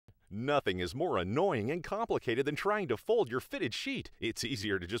Nothing is more annoying and complicated than trying to fold your fitted sheet. It's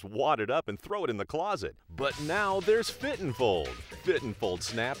easier to just wad it up and throw it in the closet. But now there's Fit and Fold. Fit and Fold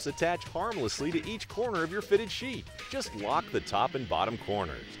snaps attach harmlessly to each corner of your fitted sheet. Just lock the top and bottom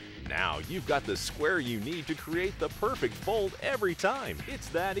corners. Now you've got the square you need to create the perfect fold every time. It's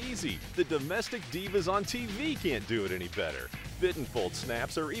that easy. The domestic divas on TV can't do it any better. Fit and Fold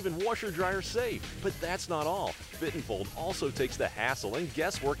snaps are even washer-dryer safe. But that's not all. Fit and Fold also takes the hassle and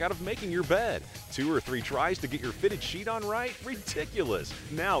guesswork out of making your bed. 2 or 3 tries to get your fitted sheet on right? Ridiculous!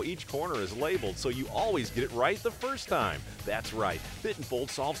 Now each corner is labeled so you always get it right the first time. That's right. Fit and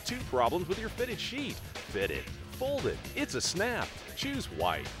Fold solves 2 problems with your fitted sheet. Fit it. Fold it. It's a snap. Choose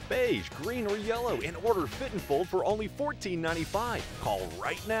white, beige, green, or yellow and order Fit and Fold for only $14.95. Call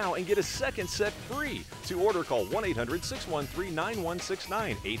right now and get a second set free. To order, call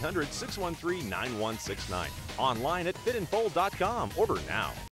 1-800-613-9169, 800-613-9169. Online at fitandfold.com. Order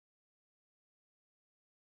now.